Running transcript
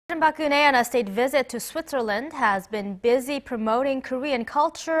Park Geun-hye on a state visit to Switzerland has been busy promoting Korean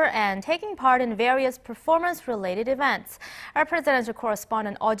culture and taking part in various performance-related events. Our presidential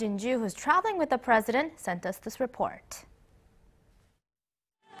correspondent Eoh Jin-joo, who's traveling with the president, sent us this report.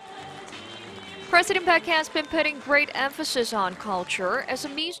 President Park has been putting great emphasis on culture as a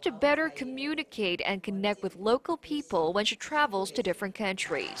means to better communicate and connect with local people when she travels to different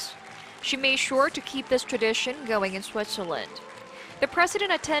countries. She made sure to keep this tradition going in Switzerland. The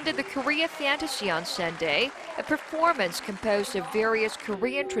president attended the Korea Fantasy on Sunday, a performance composed of various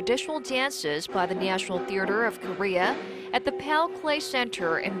Korean traditional dances by the National Theater of Korea at the Paul Klee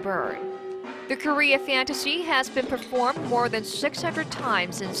Center in Bern. The Korea Fantasy has been performed more than 600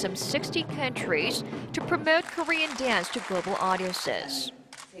 times in some 60 countries to promote Korean dance to global audiences.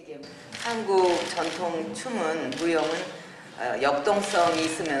 한국 전통 춤은 무용은 역동성이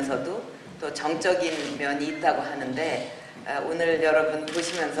있으면서도 또 정적인 면이 있다고 하는데 오늘 여러분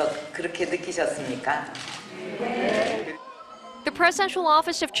보시면서 그렇게 느끼셨습니까? The presidential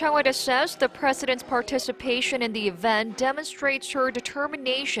office of Cheongwon says the president's participation in the event demonstrates her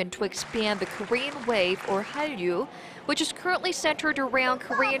determination to expand the Korean wave, or Hallyu, which is currently centered around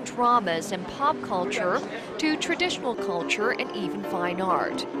Korean dramas and pop culture, to traditional culture and even fine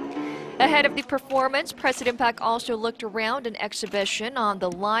art. Ahead of the performance, President Park also looked around an exhibition on the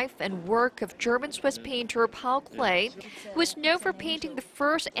life and work of German-Swiss painter Paul Klee, who is known for painting the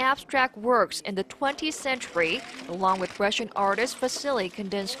first abstract works in the 20th century, along with Russian artist Vasily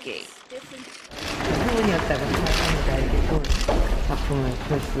Kandinsky.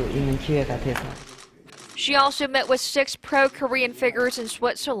 She also met with 6 pro-Korean figures in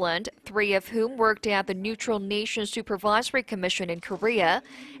Switzerland, 3 of whom worked at the Neutral Nations Supervisory Commission in Korea,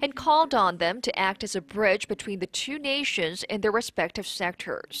 and called on them to act as a bridge between the two nations in their respective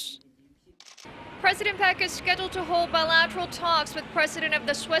sectors. President Park is scheduled to hold bilateral talks with President of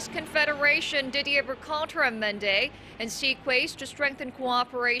the Swiss Confederation Didier Reynders on Monday and seek ways to strengthen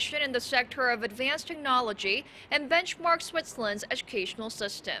cooperation in the sector of advanced technology and benchmark Switzerland's educational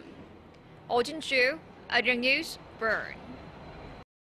system. Eoh Jin-joo, Arirang News, Bern.